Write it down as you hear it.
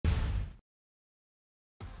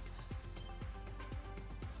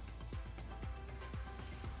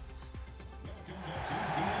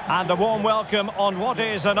And a warm welcome on what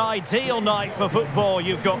is an ideal night for football,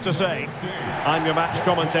 you've got to say. I'm your match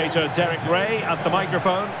commentator, Derek Ray, at the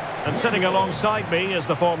microphone. And sitting alongside me is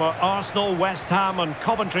the former Arsenal, West Ham and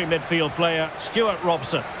Coventry midfield player, Stuart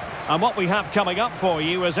Robson. And what we have coming up for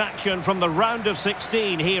you is action from the round of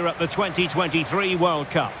 16 here at the 2023 World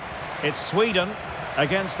Cup. It's Sweden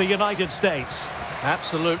against the United States.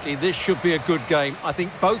 Absolutely, this should be a good game. I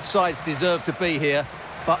think both sides deserve to be here,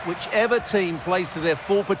 but whichever team plays to their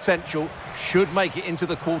full potential should make it into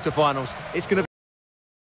the quarterfinals. It's going to be...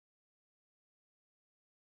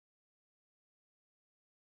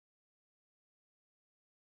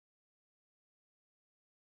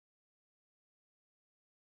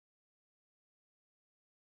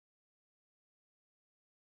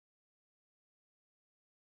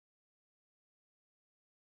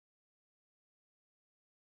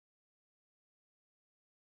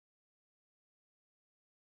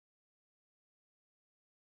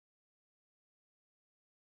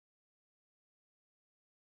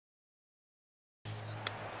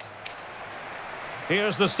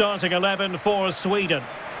 Here's the starting 11 for Sweden.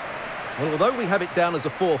 Well, although we have it down as a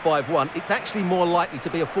 4-5-1, it's actually more likely to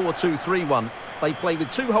be a 4-2-3-1. They play with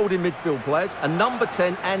two holding midfield players, a number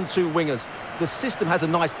 10 and two wingers. The system has a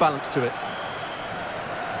nice balance to it.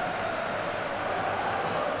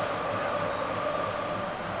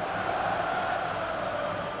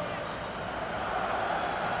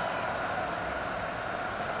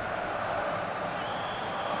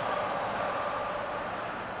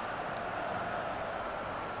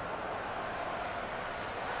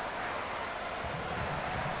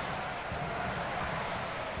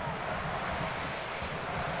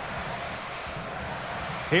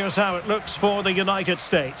 Here's how it looks for the United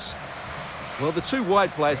States. Well, the two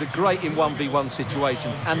wide players are great in 1v1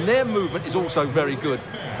 situations, and their movement is also very good.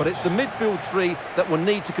 But it's the midfield three that will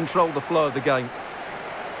need to control the flow of the game.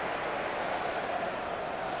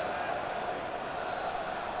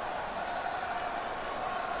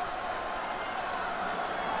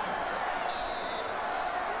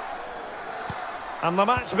 And the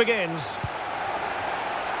match begins.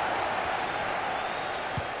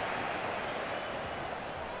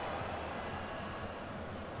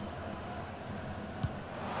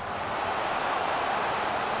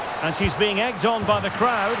 And she's being egged on by the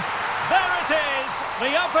crowd. There it is,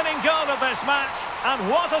 the opening goal of this match. And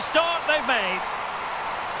what a start they've made.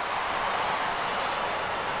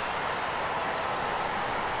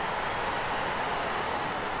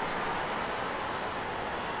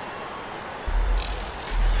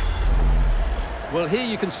 Well, here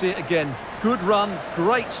you can see it again. Good run,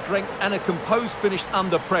 great strength and a composed finish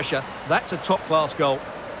under pressure. That's a top-class goal.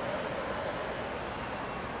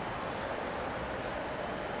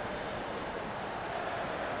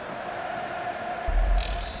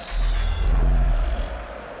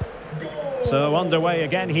 So underway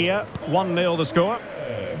again here, 1-0 the score.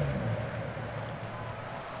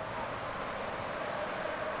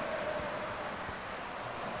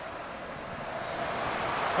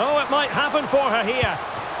 Oh, it might happen for her here.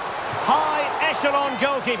 High echelon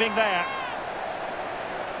goalkeeping there.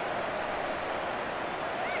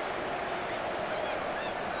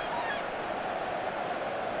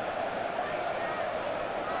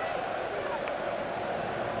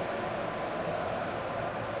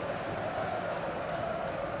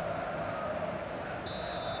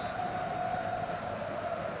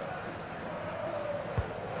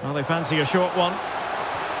 Well, they fancy a short one.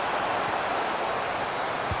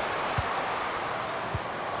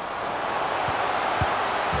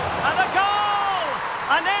 And a goal!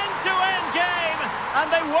 An end-to-end game,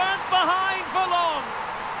 and they weren't behind for long.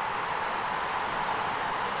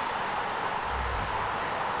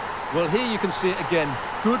 Well, here you can see it again.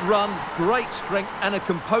 Good run, great strength and a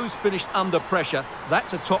composed finish under pressure.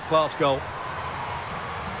 That's a top-class goal.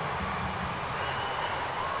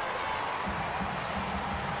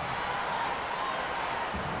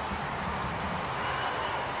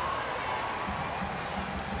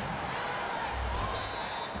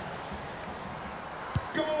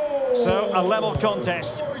 So, a level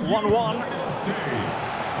contest, 1-1.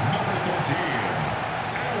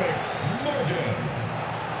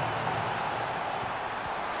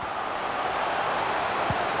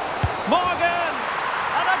 Morgan!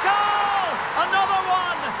 And a goal! Another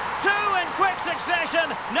one! Two in quick succession.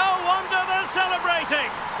 No wonder they're celebrating.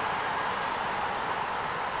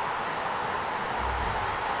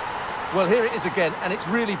 Well, here it is again, and it's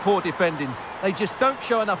really poor defending. They just don't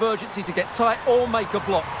show enough urgency to get tight or make a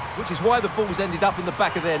block, which is why the ball's ended up in the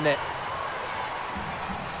back of their net.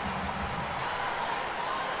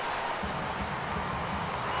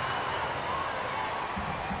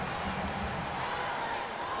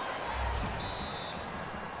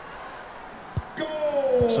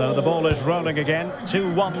 So the ball is rolling again.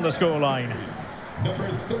 2-1 the scoreline. Number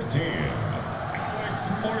 13, Alex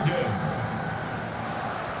Morgan.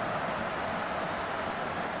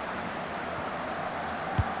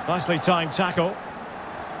 Nicely timed tackle.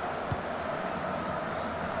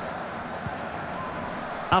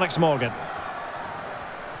 Alex Morgan.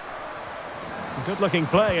 Good-looking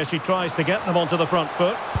play as she tries to get them onto the front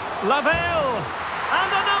foot. Lavelle!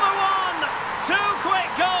 And another one! 2 quick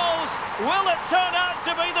goals! Will it turn out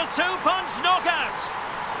to be the 2-punch knockout?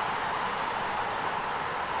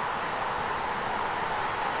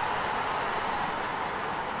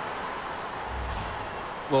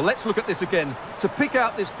 Well, let's look at this again. To pick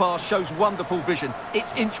out this pass shows wonderful vision.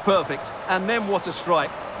 It's inch perfect. And then what a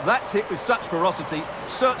strike. That's hit with such ferocity.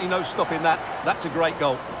 Certainly no stopping that. That's a great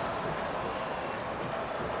goal.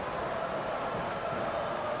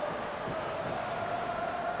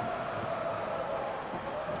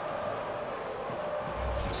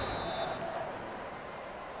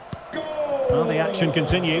 Well, the action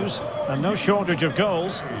continues. And no shortage of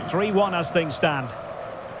goals. 3-1 as things stand.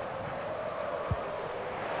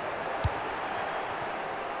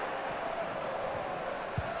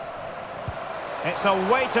 It's a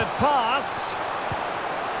weighted pass.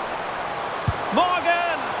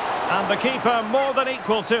 Morgan! And the keeper more than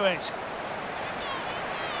equal to it.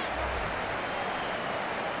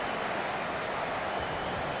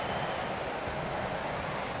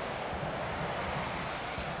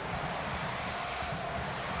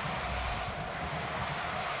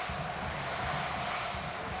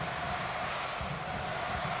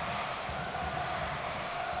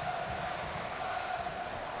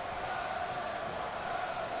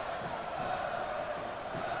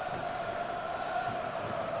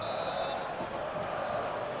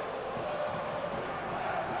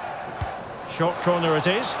 Short corner it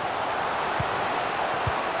is.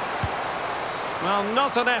 Well,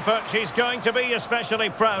 not an effort she's going to be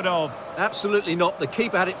especially proud of. Absolutely not. The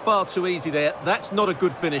keeper had it far too easy there. That's not a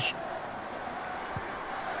good finish.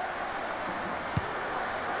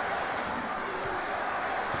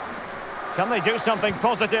 Can they do something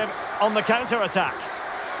positive on the counter-attack?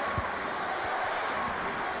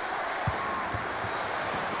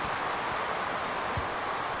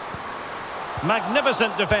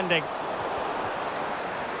 Magnificent defending.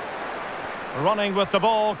 Running with the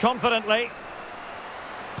ball confidently.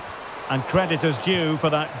 And credit is due for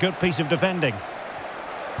that good piece of defending.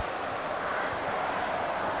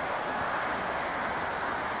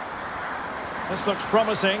 This looks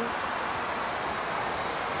promising.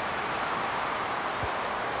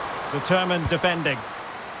 Determined defending.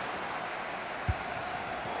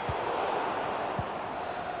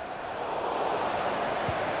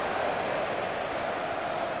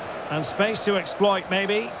 And space to exploit,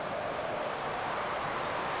 maybe.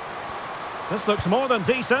 This looks more than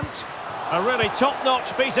decent. A really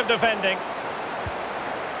top-notch piece of defending.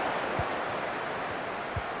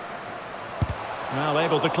 Well,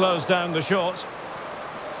 able to close down the shot.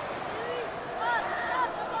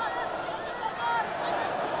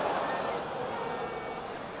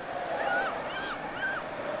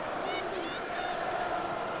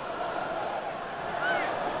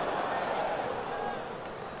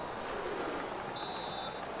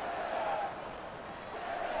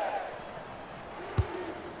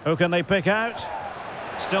 Who can they pick out?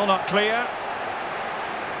 Still not clear.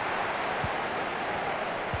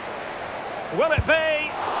 Will it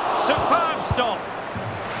be? Superb stop.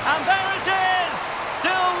 And there it is!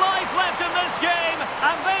 Still life left in this game,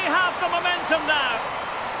 and they have the momentum now.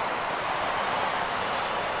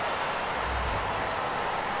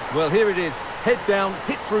 Well, here it is. Head down,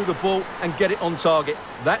 hit through the ball, and get it on target.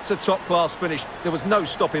 That's a top-class finish. There was no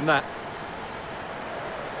stopping that.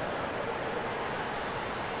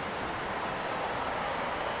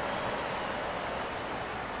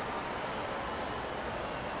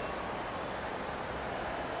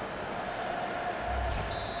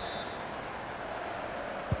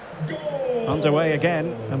 Underway again,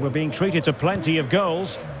 and we're being treated to plenty of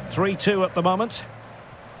goals. 3-2 at the moment.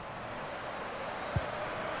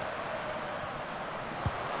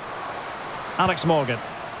 Alex Morgan.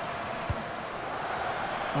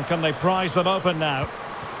 And can they prize them open now?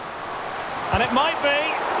 And it might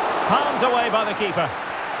be. Palmed away by the keeper.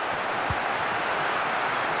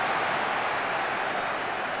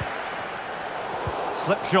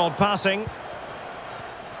 Slipshod passing.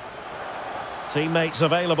 Teammates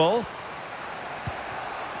available.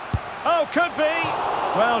 Oh, could be.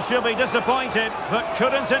 Well, she'll be disappointed, but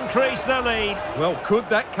couldn't increase their lead. Well, could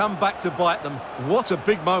that come back to bite them? What a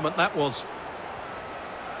big moment that was.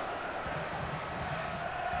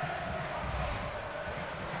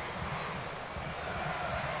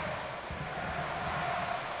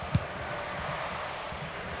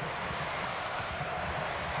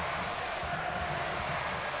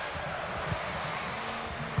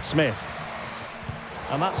 Smith.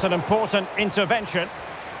 And that's an important intervention.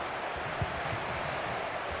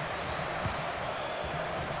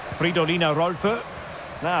 Fridolina Rolfo.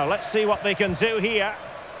 Now, let's see what they can do here.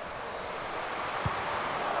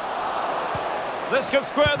 This could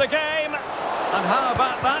square the game. And how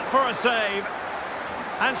about that for a save?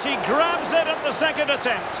 And she grabs it at the second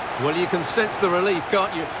attempt. Well, you can sense the relief,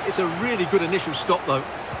 can't you? It's a really good initial stop, though.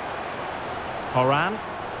 Horan.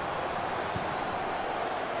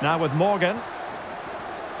 Now with Morgan.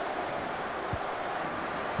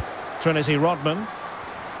 Trinity Rodman.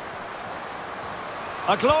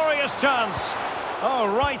 A glorious chance.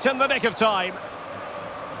 Oh, right in the nick of time.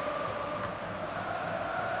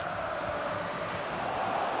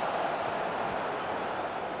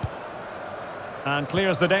 And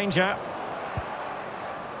clears the danger.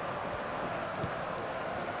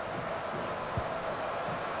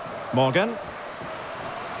 Morgan.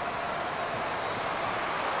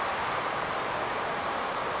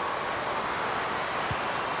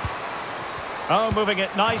 Oh, moving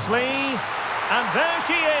it nicely. And there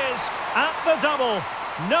she is, at the double.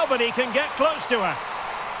 Nobody can get close to her.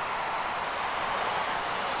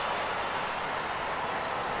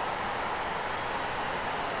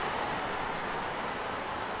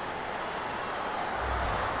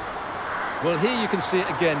 Well, here you can see it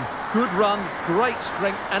again. Good run, great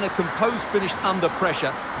strength, and a composed finish under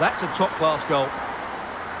pressure. That's a top-class goal.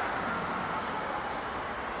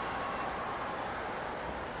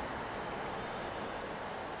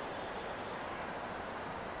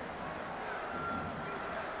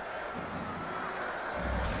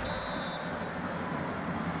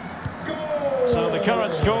 So the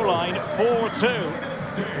current scoreline, 4-2.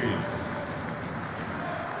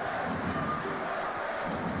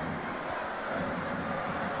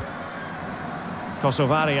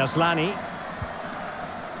 Kosovari Aslani.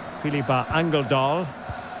 Filipa Angeldal.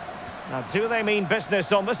 Now, do they mean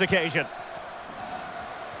business on this occasion?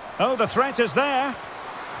 Oh, the threat is there.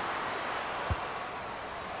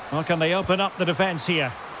 Well, can they open up the defence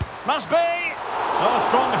here? Must be! Oh,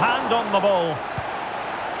 strong hand on the ball.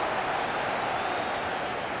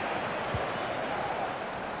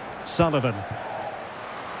 Sullivan.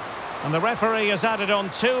 And the referee has added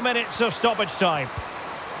on 2 minutes of stoppage time.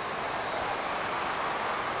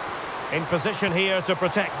 In position here to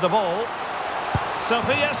protect the ball.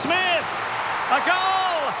 Sophia Smith! A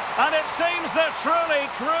goal! And it seems they're truly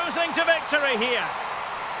cruising to victory here.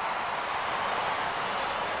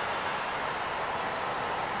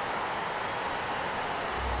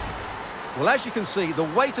 Well, as you can see, the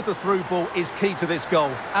weight of the through ball is key to this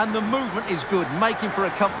goal. And the movement is good, making for a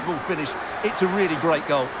comfortable finish. It's a really great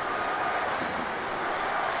goal.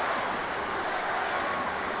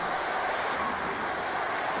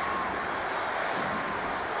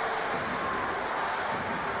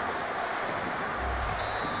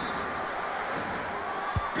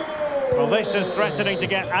 Well, this is threatening to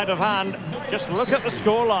get out of hand. Just look at the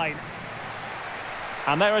scoreline.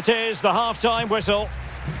 And there it is, the half-time whistle.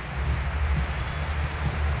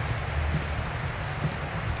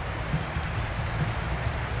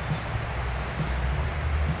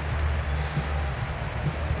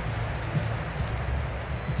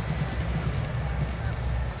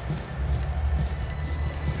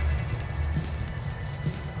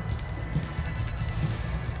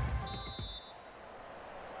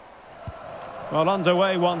 Well,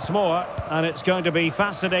 underway once more, and it's going to be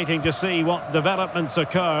fascinating to see what developments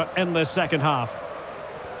occur in this second half.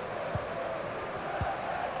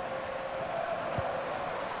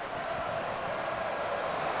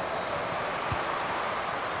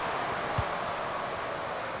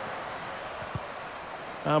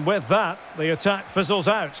 And with that, the attack fizzles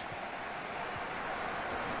out.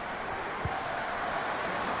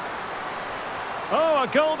 Oh, a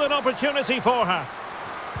golden opportunity for her.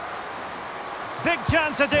 Big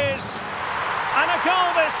chance it is. And a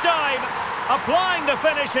goal this time. Applying the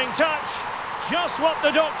finishing touch. Just what the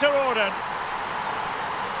doctor ordered.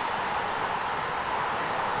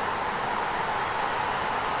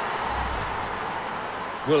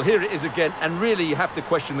 Well, here it is again, and really you have to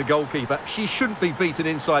question the goalkeeper. She shouldn't be beaten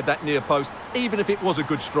inside that near post, even if it was a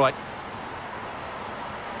good strike.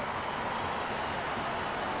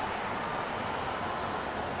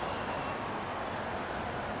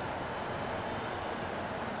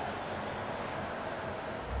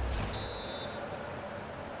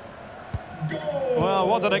 Well,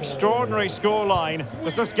 what an extraordinary scoreline.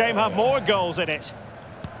 Does this game have more goals in it?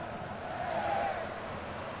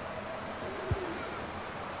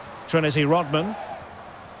 Trinity Rodman.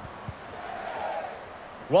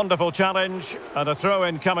 Wonderful challenge, and a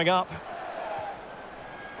throw-in coming up.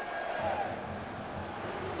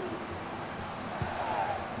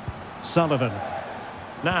 Sullivan.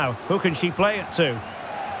 Now, who can she play it to?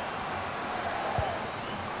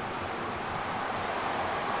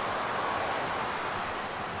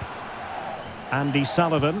 Andy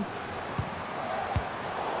Sullivan.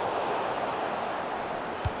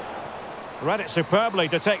 Read it superbly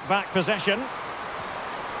to take back possession.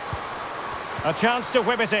 A chance to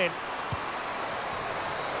whip it in.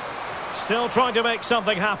 Still trying to make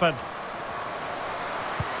something happen.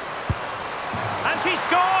 And she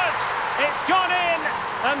scored! It's gone in!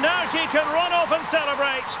 And now she can run off and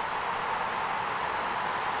celebrate.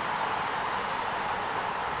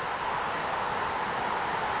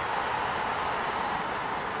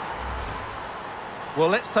 Well,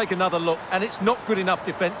 let's take another look, and it's not good enough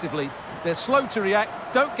defensively. They're slow to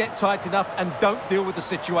react, don't get tight enough, and don't deal with the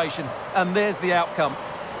situation. And there's the outcome.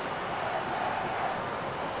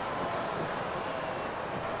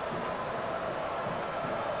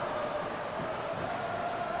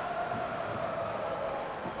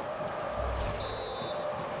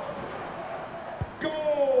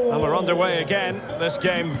 Goal! And we're underway again. This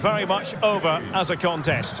game very much over as a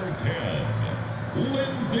contest. For 10,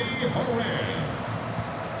 Lindsay Horan.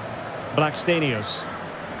 Blackstenius.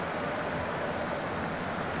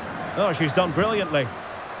 Oh, she's done brilliantly.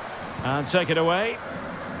 And take it away.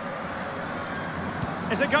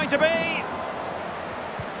 Is it going to be?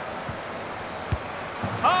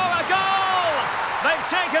 Oh, a goal! They've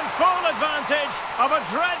taken full advantage of a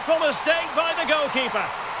dreadful mistake by the goalkeeper.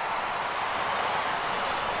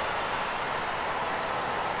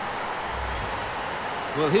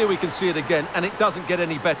 Well, here we can see it again, and it doesn't get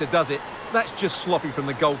any better, does it? That's just sloppy from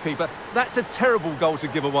the goalkeeper. That's a terrible goal to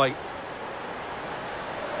give away.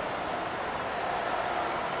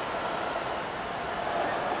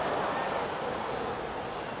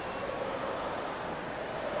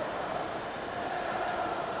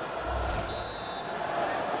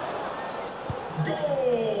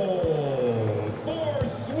 Goal for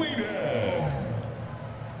Sweden.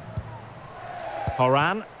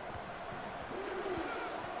 Horan.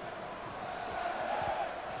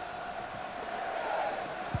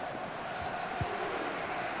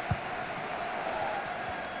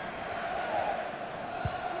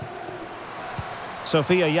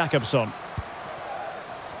 Sophia Jakobsson.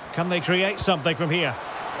 Can they create something from here?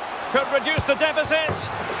 Could reduce the deficit.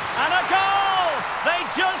 And a goal! They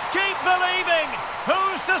just keep believing.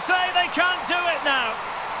 Who's to say they can't do it now?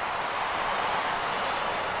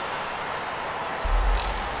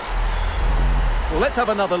 Well, let's have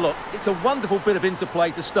another look. It's a wonderful bit of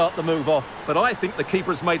interplay to start the move off, but I think the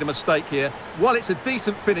keeper has made a mistake here. While it's a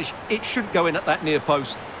decent finish, it shouldn't go in at that near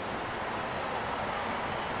post.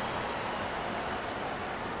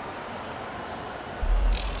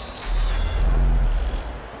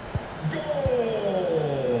 Goal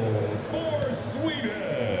for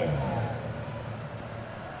Sweden.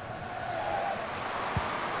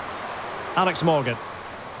 Alex Morgan.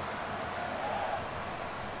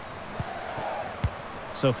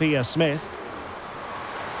 Sophia Smith.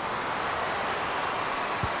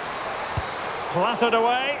 Clattered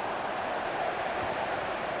away.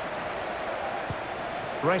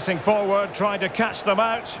 Racing forward, trying to catch them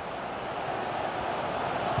out.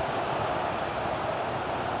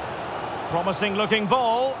 Promising looking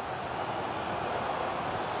ball.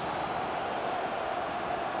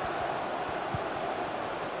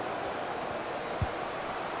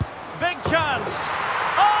 Big chance.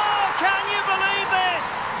 Oh, can you believe this?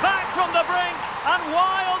 Back from the brink and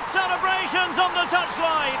wild celebrations on the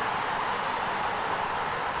touchline.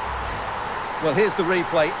 Well, here's the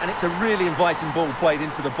replay, and it's a really inviting ball played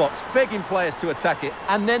into the box, begging players to attack it,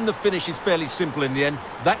 and then the finish is fairly simple in the end.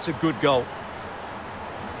 That's a good goal.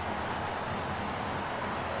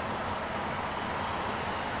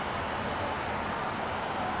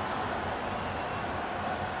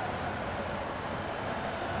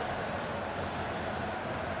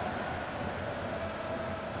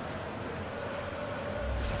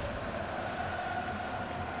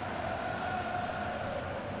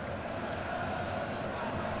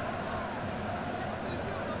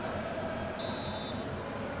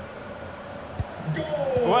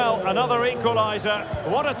 Well, another equaliser.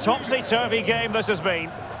 What a topsy-turvy game this has been.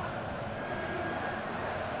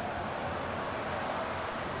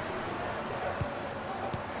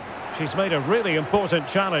 She's made a really important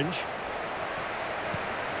challenge.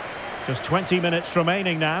 Just 20 minutes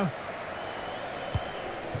remaining now.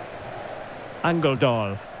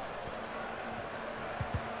 Angeldal.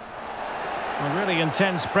 A really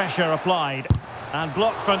intense pressure applied. And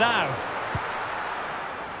blocked for now.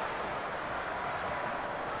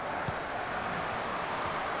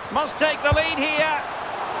 Must take the lead here.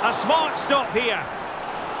 A smart stop here.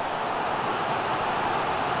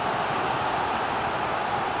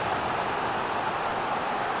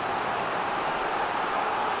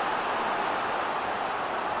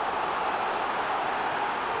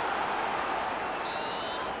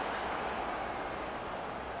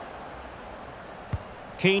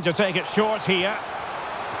 Keen to take it short here.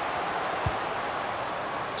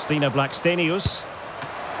 Stina Blackstenius.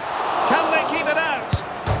 Can they keep it out?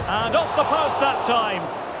 And off the post that time.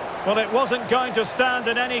 Well, it wasn't going to stand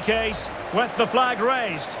in any case with the flag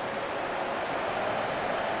raised.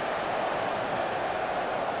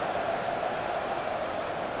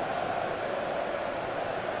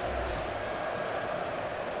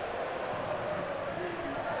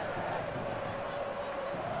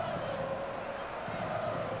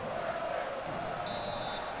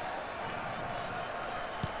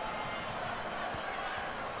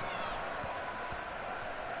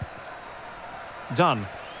 Done.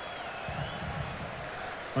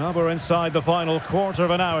 Well, we're inside the final quarter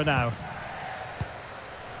of an hour now.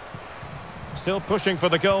 Still pushing for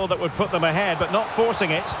the goal that would put them ahead, but not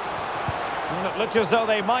forcing it. And it looked as though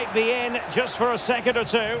they might be in just for a second or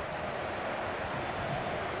two.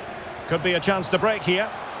 Could be a chance to break here.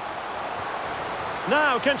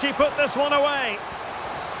 Now, can she put this one away?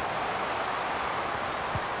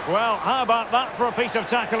 Well, how about that for a piece of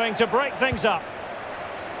tackling to break things up?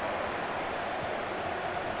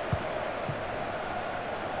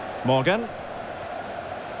 Morgan.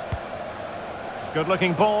 Good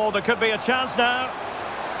looking ball, there could be a chance now.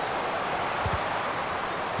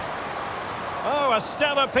 Oh, a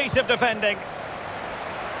stellar piece of defending.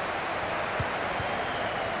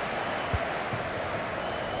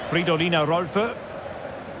 Fridolina Rolfö.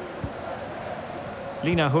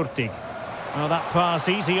 Lina Hurtig. Oh, that pass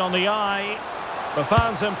easy on the eye. The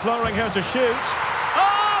fans imploring her to shoot.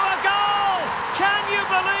 Oh, a goal! Can you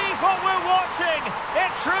believe what we're watching?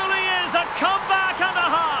 It truly is a comeback and a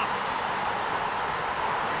half.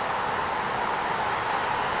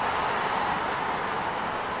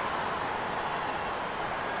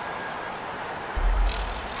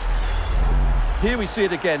 Here we see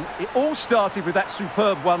it again. It all started with that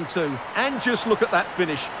superb 1-2. And just look at that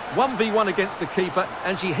finish. 1v1 against the keeper,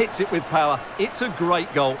 and she hits it with power. It's a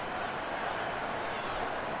great goal.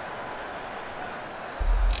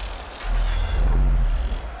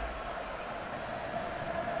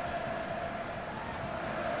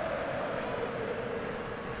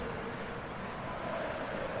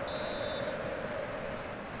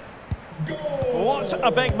 What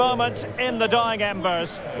a big moment in the dying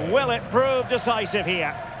embers. Will it prove decisive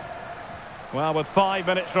here? Well, with 5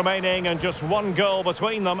 minutes remaining and just one goal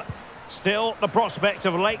between them, still the prospect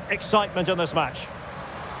of late excitement in this match.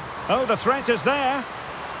 Oh, the threat is there.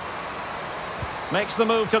 Makes the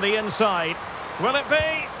move to the inside. Will it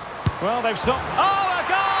be? Well, they've so... Oh, a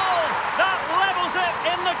goal! That levels it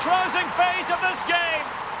in the closing phase of this game.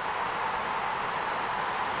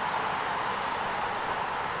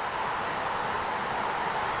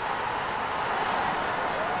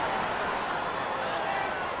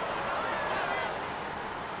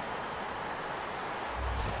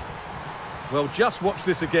 Well, just watch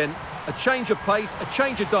this again. A change of pace, a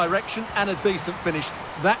change of direction, and a decent finish.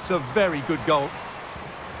 That's a very good goal.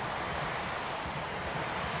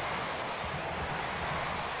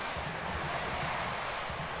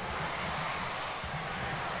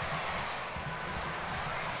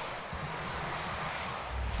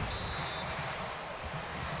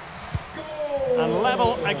 And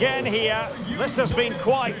level again here. This has been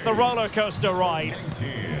quite the roller coaster ride.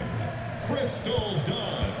 Crystal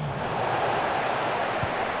Dunn.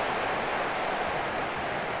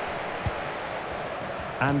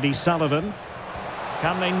 Andy Sullivan.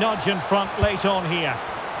 Can they nudge in front late on here?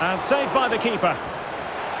 And saved by the keeper.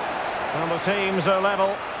 And the teams are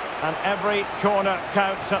level, and every corner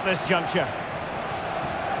counts at this juncture.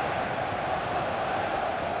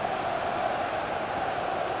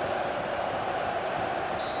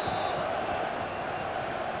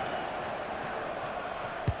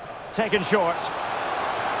 Taken short.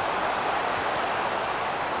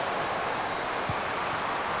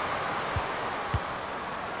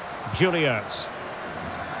 Juliet.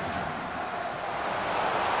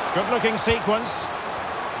 Good-looking sequence.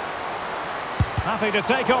 Happy to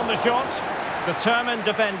take on the shot. Determined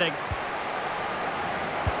defending.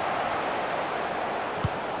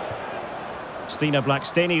 Stina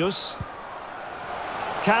Blackstenius.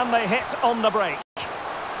 Can they hit on the break?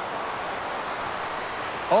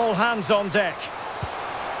 All hands on deck.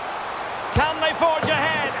 Can they forge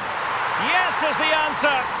ahead? Yes is the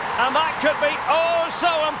answer. And that could be oh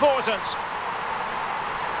so important.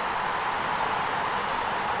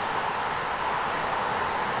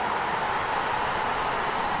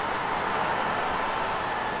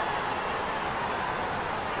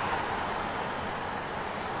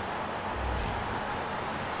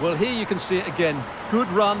 Well, here you can see it again. Good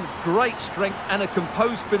run, great strength, and a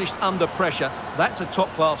composed finish under pressure. That's a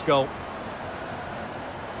top-class goal.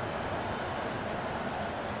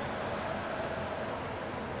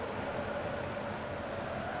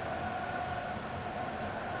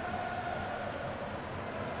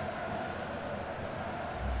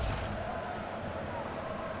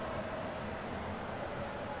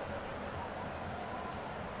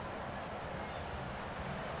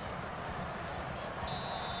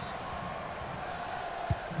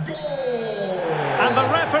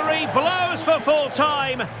 full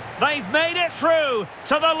time. They've made it through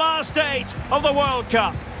to the last 8 of the World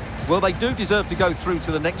Cup. Well, they do deserve to go through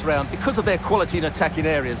to the next round because of their quality in attacking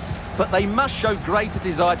areas. But they must show greater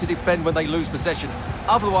desire to defend when they lose possession.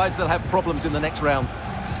 Otherwise, they'll have problems in the next round.